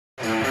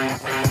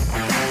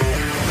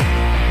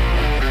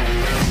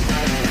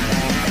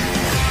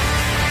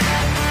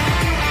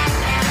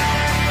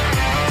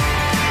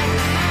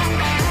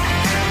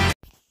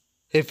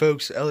Hey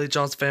folks, Elliot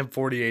Johnson Fan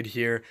 48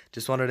 here.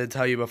 Just wanted to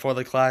tell you before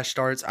the clash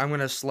starts, I'm going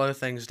to slow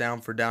things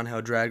down for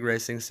Downhill Drag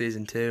Racing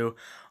Season 2.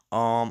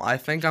 I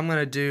think I'm going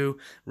to do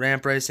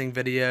ramp racing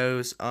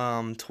videos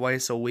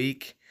twice a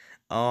week.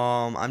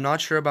 I'm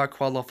not sure about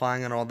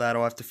qualifying and all that.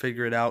 I'll have to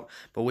figure it out.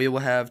 But we will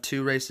have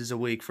 2 races a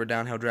week for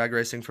Downhill Drag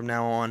Racing from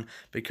now on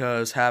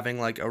because having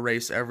like a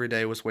race every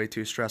day was way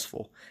too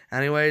stressful.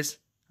 Anyways,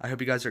 I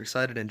hope you guys are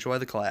excited. Enjoy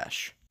the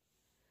clash.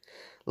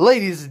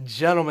 Ladies and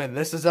gentlemen,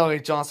 this is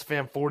Elliot Johnson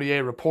Fan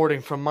 48 reporting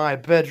from my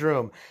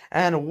bedroom,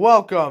 and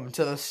welcome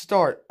to the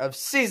start of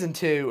Season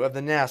 2 of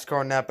the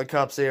NASCAR Napa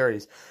Cup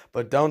Series.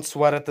 But don't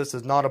sweat it, this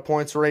is not a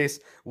points race.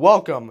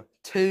 Welcome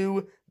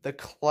to the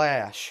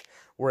Clash.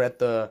 We're at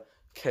the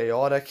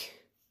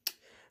chaotic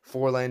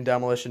 4-lane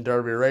Demolition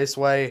Derby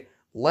Raceway.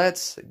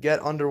 Let's get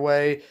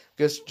underway.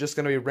 Just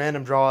going to be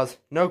random draws,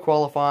 no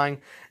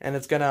qualifying, and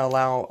it's going to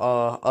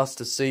allow us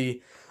to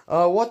see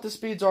what the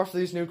speeds are for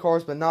these new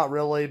cars, but not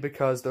really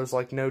because there's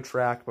like no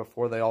track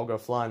before they all go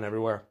flying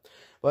everywhere.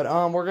 But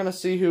we're gonna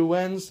see who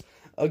wins.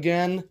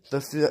 Again,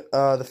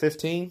 the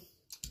 15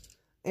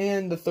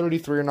 and the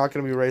 33 are not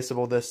gonna be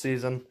raceable this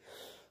season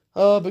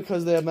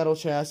because they have metal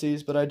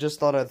chassis. But I just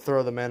thought I'd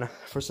throw them in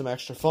for some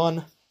extra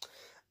fun.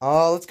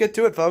 Let's get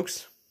to it,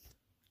 folks.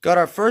 Got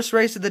our first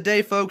race of the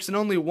day, folks, and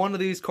only one of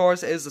these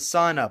cars is the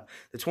sign-up.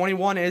 The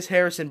 21 is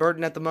Harrison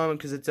Burton at the moment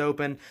because it's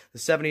open. The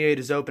 78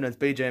 is open, it's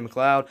BJ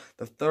McLeod.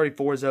 The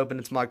 34 is open,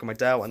 it's Michael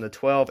McDowell. And the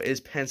 12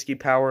 is Penske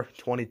Power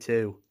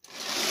 22.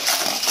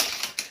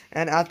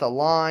 And at the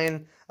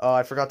line,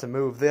 I forgot to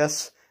move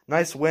this.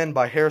 Nice win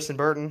by Harrison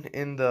Burton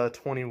in the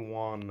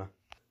 21.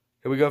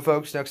 Here we go,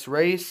 folks. Next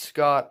race.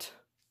 Got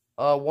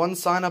one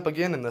sign-up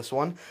again in this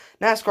one.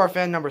 NASCAR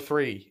fan number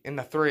 3 in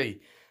the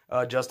 3.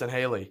 Justin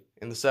Haley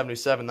in the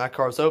 77. That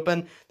car's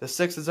open. The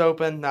 6 is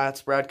open.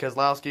 That's Brad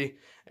Keselowski.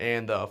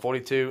 And the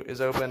 42 is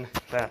open.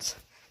 That's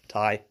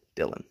Ty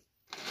Dillon.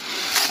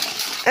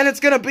 And it's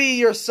going to be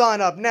your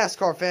sign-up,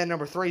 NASCAR fan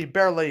number 3,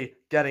 barely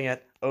getting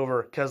it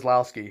over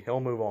Keselowski. He'll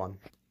move on.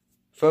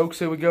 Folks,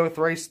 here we go with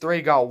race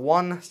 3. Got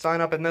one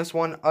sign-up in this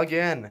one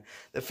again.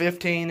 The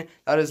 15,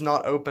 that is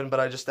not open, but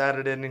I just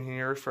added it in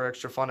here for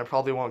extra fun. It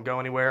probably won't go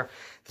anywhere.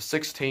 The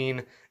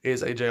 16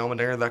 is AJ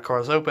Allmendinger. That car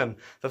is open.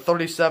 The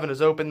 37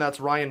 is open. That's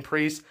Ryan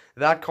Preece.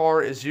 That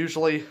car is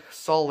usually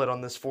solid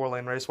on this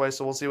 4-lane raceway,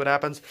 so we'll see what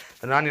happens.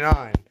 The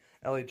 99,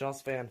 Elliot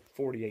Johnson Fan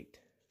 48.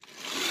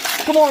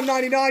 Come on,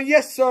 99.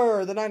 Yes,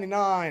 sir. The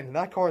 99.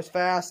 That car is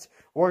fast.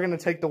 We're going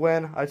to take the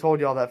win. I told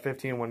y'all that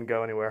 15 wouldn't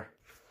go anywhere.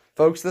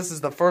 Folks, this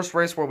is the first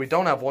race where we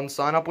don't have one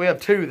sign-up. We have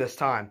 2 this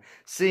time.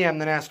 CM,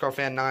 the NASCAR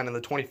Fan 9 in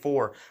the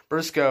 24.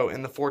 Briscoe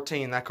in the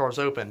 14. That car's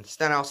open.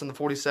 Stenhouse in the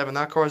 47.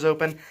 That car's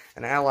open.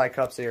 And Ally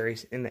Cup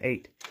Series in the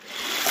 8.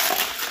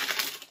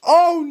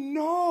 Oh,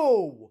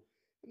 no!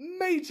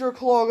 Major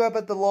clog up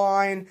at the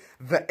line.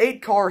 The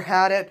 8 car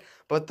had it,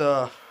 but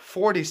the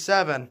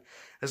 47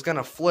 is going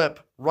to flip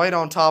right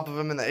on top of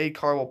him, and the 8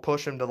 car will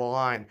push him to the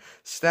line.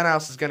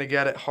 Stenhouse is going to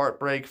get it.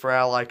 Heartbreak for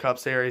Ally Cup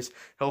Series.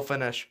 He'll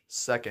finish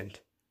second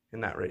in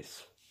that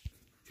race.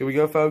 Here we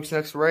go, folks.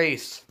 Next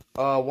race.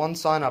 One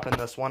sign up in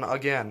this one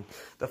again.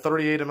 The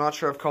 38, I'm not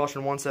sure if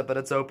caution wants it, but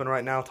it's open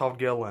right now. Todd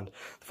Gilliland.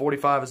 The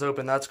 45 is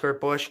open. That's Kurt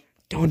Busch.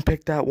 Don't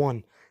pick that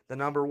one. The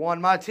number 1,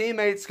 my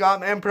teammate, Scott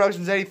Man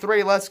Productions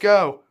 83. Let's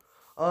go.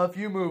 If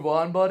you move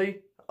on, buddy,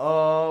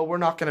 we're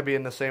not going to be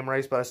in the same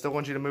race, but I still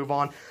want you to move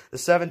on. The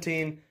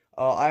 17,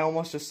 I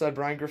almost just said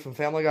Brian Griffin,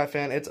 Family Guy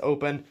fan. It's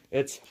open.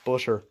 It's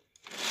Buescher.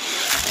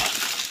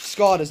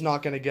 Scott is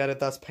not going to get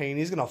it. That's Payne.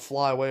 He's going to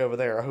fly away over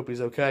there. I hope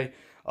he's okay.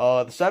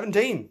 The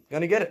 17,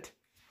 going to get it.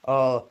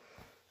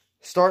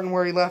 Starting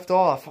where he left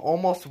off.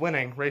 Almost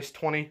winning race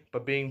 20,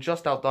 but being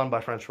just outdone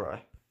by French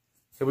Fry.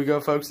 Here we go,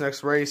 folks.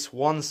 Next race.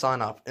 One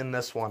sign-up in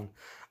this one.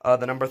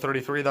 The number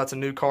 33, that's a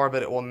new car,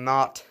 but it will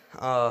not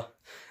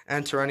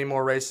enter any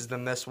more races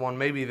than this one.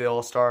 Maybe the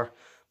All-Star.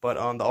 But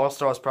the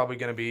All-Star is probably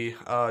going to be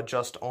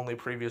just only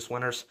previous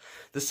winners.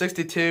 The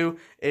 62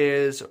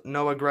 is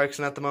Noah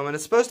Gragson at the moment.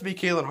 It's supposed to be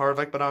Keelan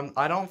Harvick, but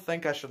I don't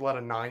think I should let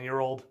a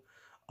 9-year-old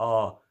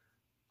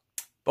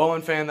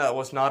Bowman fan. That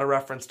was not a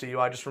reference to you.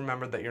 I just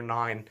remembered that you're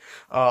 9.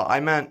 I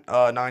meant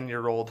a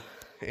 9-year-old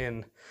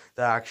in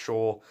the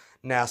actual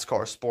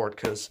NASCAR sport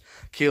because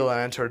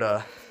Keelan entered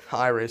a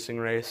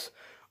iRacing race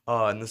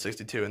in the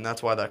 62, and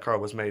that's why that car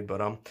was made.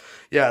 But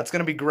yeah, it's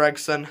going to be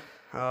Gragson.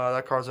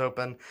 That car's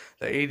open.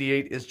 The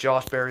 88 is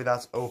Josh Berry.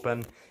 That's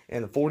open.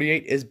 And the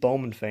 48 is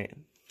Bowman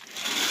Fan.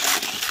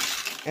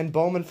 And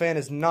Bowman Fan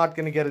is not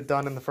going to get it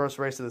done in the first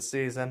race of the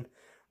season.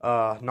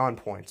 9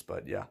 points,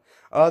 but yeah.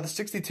 The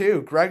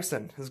 62,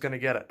 Gragson, is going to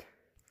get it.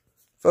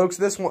 Folks,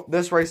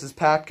 this race is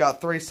packed. Got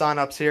 3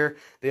 sign-ups here.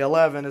 The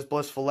 11 is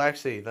Blissful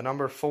Lexi. The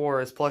number 4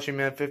 is Plushy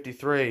Man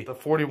 53. The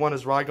 41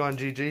 is Rygon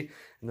GG.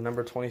 And the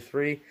number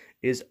 23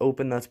 is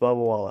Open. That's Bubba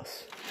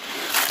Wallace.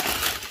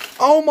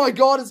 Oh my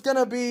god, it's going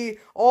to be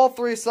all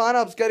 3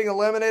 sign-ups getting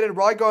eliminated.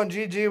 Rygon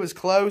GG was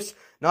close.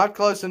 Not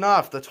close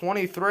enough. The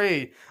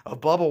 23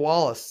 of Bubba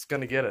Wallace is going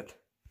to get it.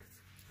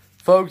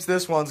 Folks,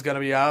 this one's going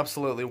to be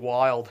absolutely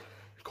wild.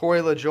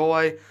 Corey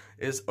LaJoie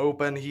is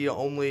open. He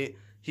only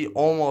He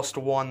almost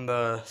won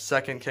the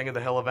second King of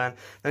the Hill event.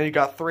 Then you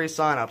got 3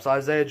 signups.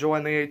 Isaiah Joy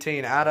in the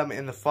 18, Adam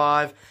in the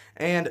 5,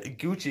 and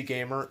Gucci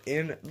Gamer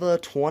in the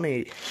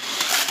 20.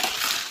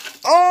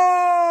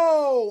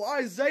 Oh!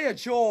 Isaiah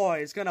Joy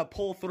is going to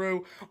pull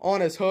through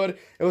on his hood.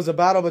 It was a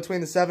battle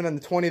between the 7 and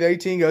the 20. The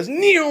 18 goes,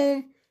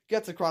 Neom!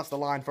 Gets across the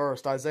line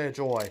first. Isaiah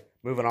Joy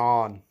moving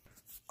on.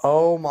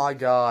 Oh my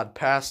God,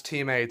 past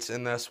teammates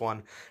in this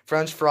one.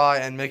 French Fry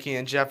and Mickey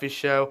and Jeffy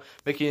Show.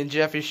 Mickey and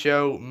Jeffy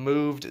Show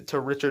moved to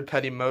Richard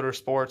Petty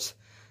Motorsports.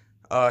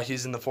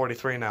 He's in the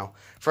 43 now.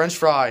 French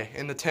Fry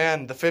in the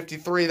 10. The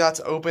 53,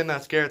 that's open.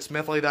 That's Garrett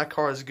Smithley. That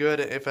car is good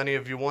if any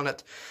of you want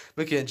it.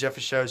 Mickey and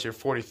Jeffy Show is your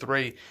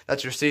 43.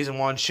 That's your Season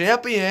 1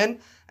 champion.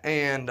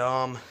 And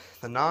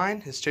the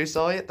 9 is Chase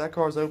Elliott. That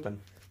car is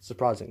open,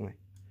 surprisingly.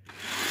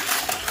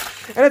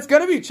 And it's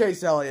going to be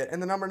Chase Elliott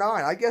in the number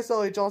 9. I guess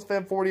Elliott Jones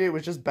Fan 48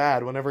 was just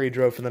bad whenever he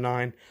drove for the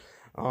 9.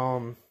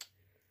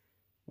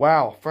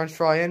 Wow. French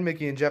Fry and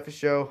Mickey and Jeffy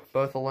Show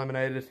both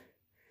eliminated.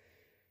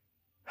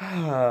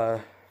 I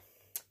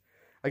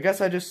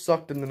guess I just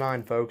sucked in the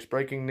 9, folks.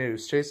 Breaking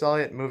news. Chase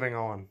Elliott moving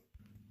on.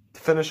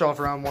 To finish off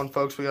round 1,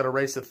 folks, we got a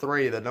race of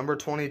 3. The number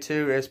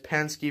 22 is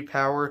Penske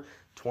Power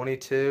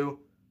 22.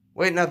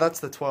 Wait, no, that's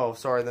the 12.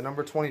 Sorry, the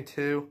number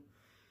 22.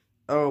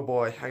 Oh,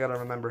 boy. I got to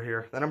remember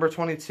here. The number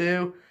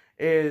 22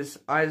 is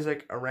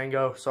Isaac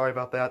Arango. Sorry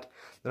about that.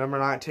 The number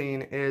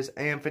 19 is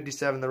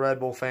AM57, the Red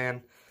Bull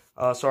fan.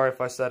 Sorry if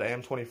I said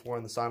AM24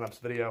 in the sign-ups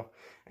video.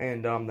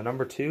 And the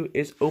number 2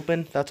 is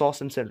open. That's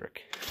Austin Cindric.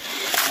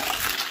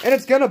 And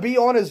it's going to be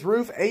on his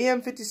roof.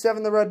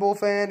 AM57, the Red Bull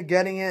fan,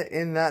 getting it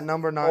in that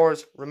number 9.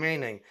 Cars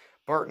remaining.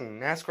 Burton,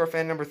 NASCAR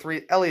fan number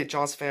 3, Elliott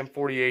Johnson fan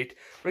 48,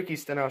 Ricky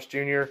Stenhouse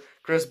Jr.,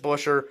 Chris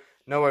Buescher,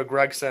 Noah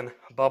Gragson,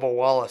 Bubba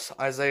Wallace,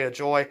 Isaiah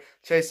Joy,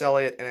 Chase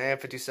Elliott, and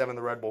AM57,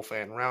 the Red Bull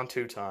fan. Round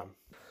 2 time.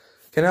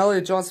 Can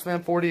Elliott Johnson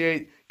fan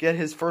 48 get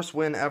his first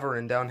win ever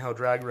in downhill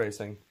drag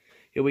racing?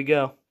 Here we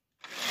go.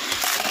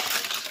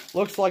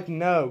 Looks like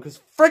no, because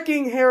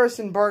freaking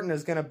Harrison Burton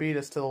is going to beat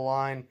us to the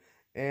line,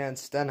 and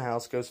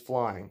Stenhouse goes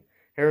flying.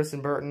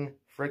 Harrison Burton,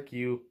 frick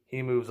you,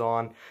 he moves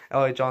on.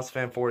 Elliott Johnson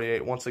fan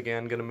 48, once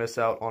again, going to miss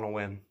out on a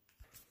win.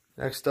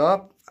 Next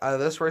up, out of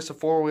this race of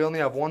 4, we only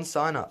have 1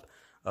 sign-up.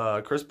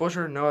 Chris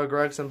Buescher, Noah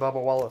Gragson,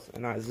 Bubba Wallace,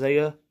 and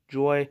Isaiah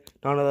Joy,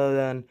 none other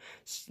than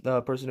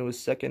the person who was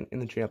second in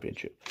the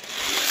championship.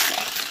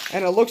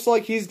 And it looks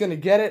like he's going to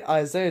get it.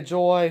 Isaiah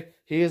Joy,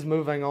 he is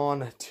moving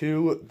on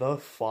to the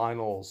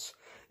finals.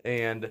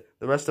 And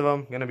the rest of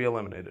them going to be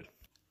eliminated.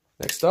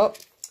 Next up,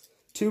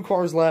 2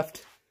 cars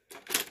left.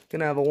 Going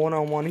to have a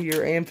one-on-one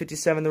here.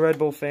 AM57, the Red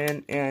Bull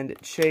fan, and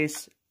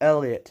Chase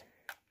Elliott.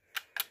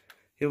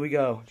 Here we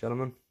go,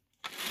 gentlemen.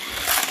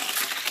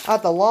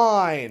 At the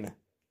line.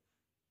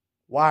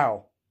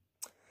 Wow.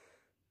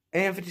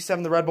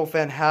 AM57, the Red Bull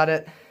fan, had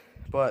it,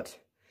 but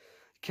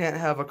can't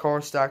have a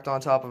car stacked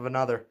on top of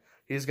another.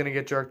 He's going to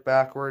get jerked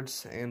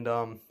backwards, and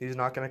he's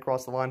not going to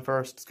cross the line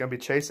first. It's going to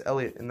be Chase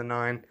Elliott in the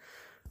 9.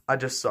 I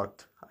just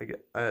sucked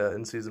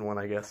in Season 1,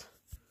 I guess.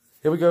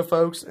 Here we go,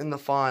 folks, in the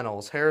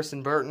finals.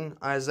 Harrison Burton,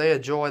 Isaiah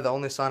Joy, the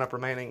only sign-up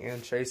remaining,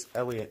 and Chase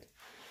Elliott.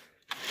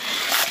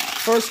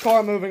 First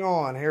car moving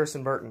on,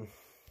 Harrison Burton.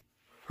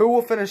 Who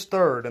will finish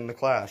 3rd in the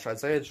clash,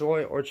 Isaiah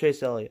Joy or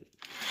Chase Elliott?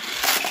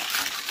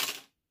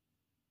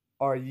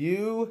 Are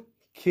you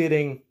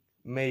kidding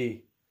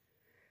me?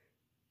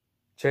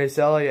 Chase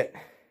Elliott.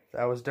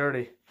 That was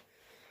dirty.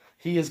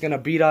 He is going to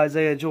beat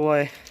Isaiah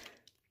Joy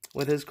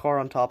with his car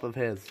on top of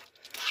his.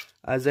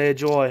 Isaiah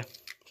Joy,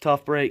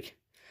 tough break.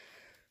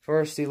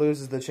 First, he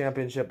loses the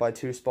championship by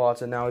 2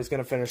 spots, and now he's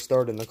going to finish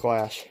 3rd in the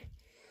clash.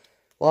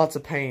 Lots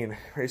of pain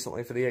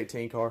recently for the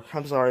 18 car.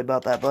 I'm sorry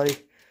about that, buddy.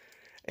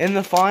 In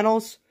the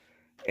finals,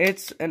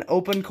 it's an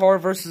open car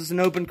versus an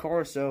open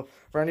car, so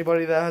for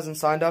anybody that hasn't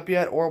signed up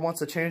yet or wants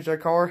to change their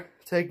car,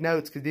 take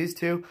notes, because these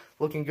two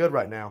looking good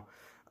right now.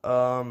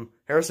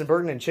 Harrison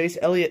Burton and Chase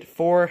Elliott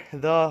for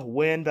the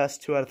win.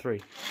 Best 2 out of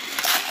 3.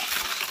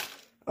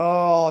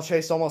 Oh,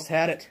 Chase almost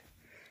had it,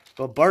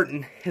 but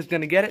Burton is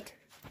going to get it.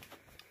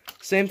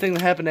 Same thing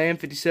that happened to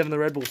AM57, the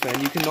Red Bull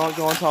fan. You cannot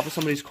go on top of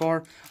somebody's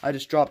car. I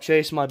just dropped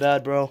Chase. My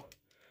bad, bro.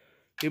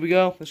 Here we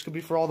go. This could be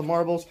for all the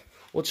marbles.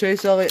 Will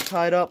Chase Elliott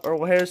tie it up, or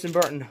will Harrison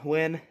Burton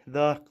win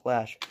the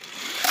clash?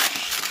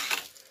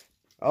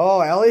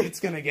 Oh, Elliott's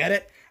going to get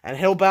it, and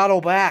he'll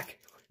battle back.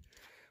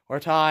 We're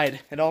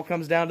tied. It all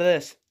comes down to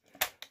this.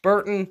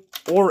 Burton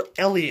or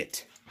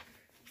Elliott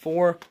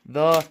for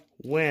the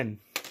win.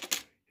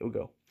 Here we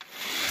go.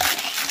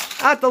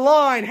 At the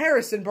line,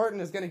 Harrison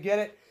Burton is going to get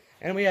it.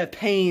 And we have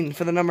pain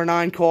for the number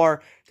 9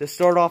 car to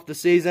start off the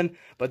season.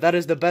 But that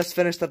is the best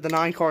finish that the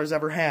 9 car has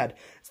ever had.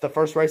 It's the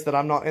first race that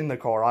I'm not in the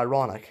car.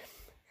 Ironic.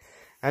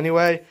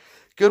 Anyway,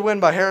 good win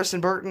by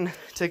Harrison Burton,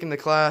 taking the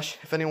clash.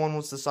 If anyone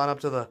wants to sign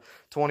up to the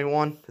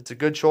 21, it's a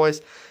good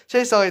choice.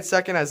 Chase Elliott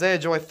 2nd, Isaiah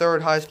Joy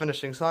 3rd, highest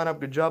finishing sign up.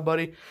 Good job,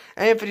 buddy.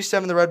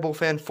 AM57, the Red Bull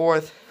fan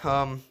 4th.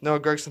 Noah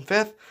Gragson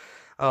 5th.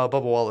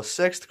 Bubba Wallace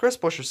 6th. Chris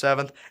Buescher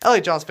 7th.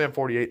 Elliott Johnson fan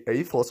 48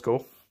 8th. Let's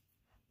go.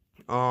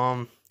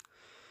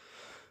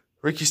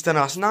 Ricky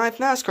Stenhouse 9th.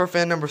 NASCAR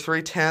fan number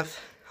 3 10th.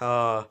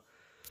 Austin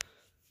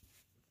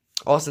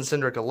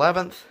Cindric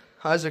 11th,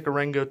 Isaac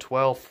Arengo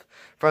 12th,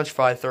 French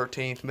Fry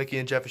 13th, Mickey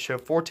and Jeffy Show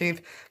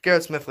 14th,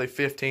 Garrett Smithley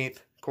 15th,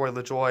 Corey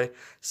LaJoie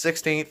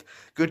 16th,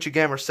 Gucci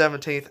Gamer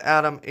 17th,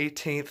 Adam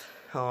 18th,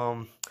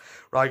 Rygon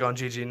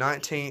GG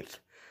 19th,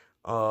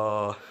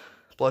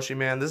 Blushy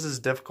Man, this is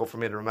difficult for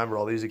me to remember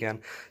all these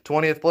again,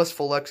 20th,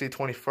 Blissful Lexi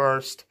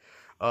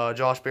 21st,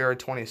 Josh Berry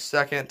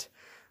 22nd.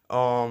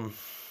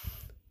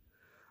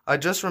 I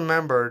just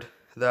remembered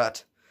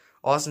that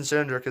Austin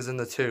Cindric is in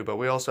the 2, but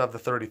we also have the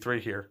 33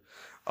 here.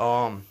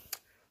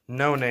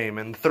 No Name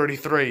in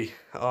 33.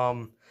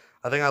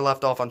 I think I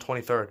left off on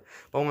 23rd.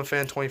 Bowman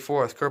Fan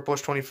 24th. Kurt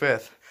Busch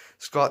 25th.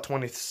 Scott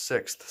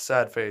 26th.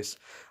 Sad face.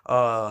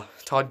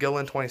 Todd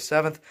Gillen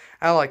 27th.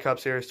 Ally Cup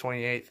Series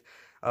 28th.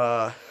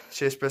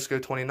 Chase Briscoe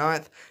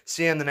 29th.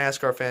 CN the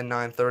NASCAR Fan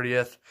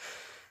 930th.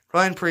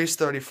 Ryan Priest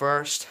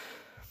 31st.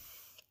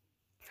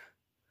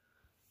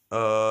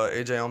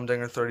 AJ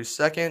Allmendinger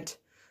 32nd.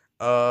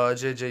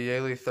 JJ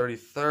Yaley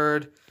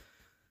 33rd.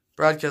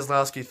 Brad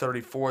Keselowski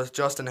 34th.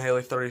 Justin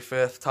Haley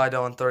 35th. Ty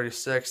Dillon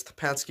 36th.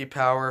 Penske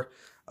Power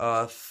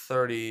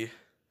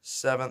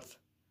 37th.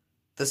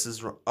 This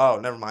is, oh,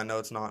 never mind, no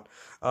it's not.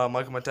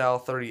 Michael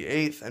McDowell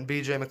 38th and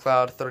BJ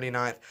McLeod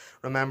 39th.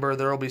 Remember,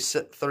 there will be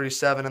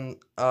 37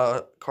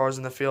 cars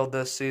in the field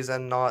this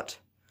season, not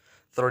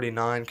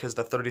 39, because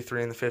the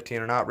 33 and the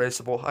 15 are not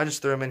raceable. I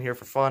just threw them in here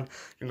for fun.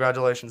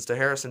 Congratulations to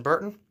Harrison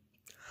Burton.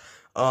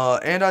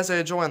 And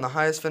Isaiah Joy on the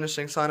highest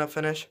finishing sign-up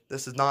finish.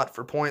 This is not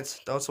for points.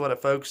 Don't sweat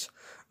it, folks.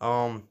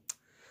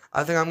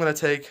 I think I'm going to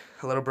take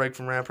a little break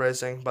from ramp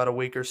racing, about a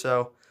week or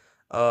so,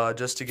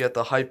 just to get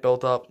the hype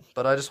built up.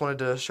 But I just wanted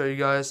to show you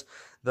guys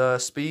the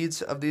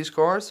speeds of these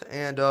cars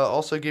and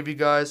also give you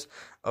guys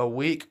a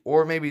week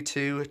or maybe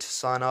 2 to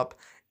sign up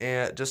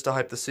and just to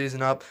hype the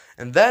season up.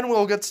 And then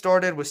we'll get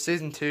started with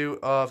Season 2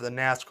 of the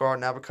NASCAR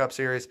NABA Cup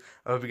Series.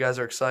 I hope you guys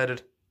are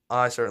excited.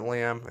 I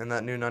certainly am in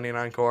that new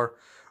 99 car.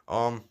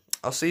 I'll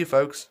see you,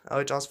 folks.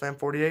 LA Johnson Fan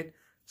 48,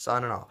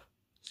 signing off.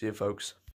 See you, folks.